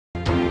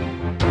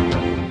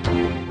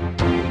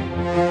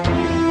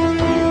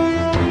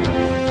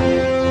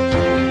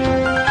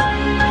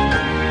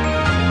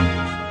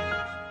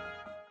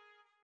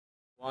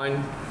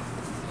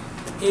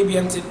Daily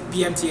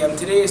BMTM.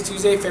 Today is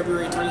Tuesday,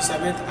 February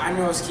 27th. I'm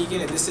your host Keegan,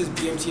 and this is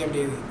BMTM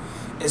Daily.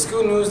 In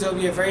school news, there will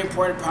be a very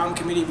important prom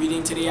committee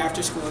meeting today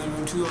after school in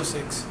room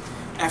 206.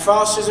 And for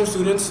all SHSM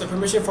students, the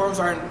permission forms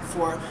are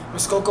for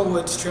Muskoka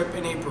Woods trip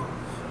in April.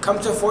 Come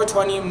to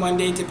 420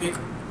 Monday to pick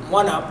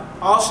one up.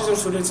 All SHSM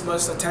students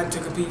must attend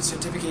to complete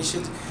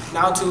certifications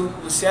now to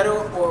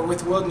Lucero or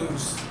with World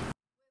News.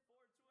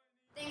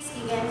 Thanks,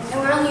 Keegan. And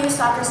world news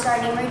soccer star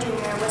Neymar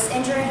Jr. was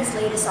injured in his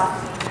latest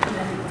soccer game.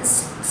 The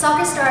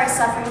soccer star is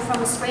suffering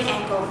from a sprained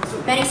ankle.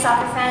 Many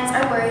soccer fans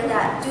are worried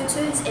that due to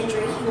his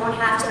injury, he won't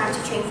have time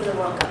to train for the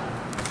World Cup.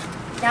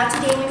 Now to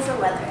Damien for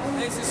weather.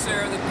 Thanks to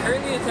Sarah,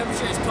 currently the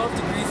temperature is 12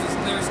 degrees with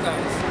clear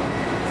skies.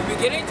 We've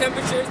been getting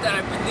temperatures that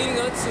have been leading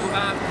us to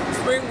have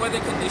spring weather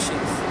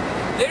conditions.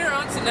 Later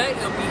on tonight,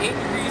 it'll be 8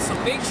 degrees, so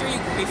make sure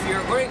if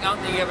you're going out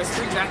that you have a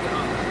spring jacket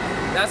on.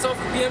 That's all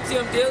for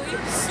BMTM Daily.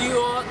 See you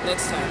all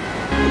next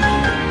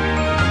time.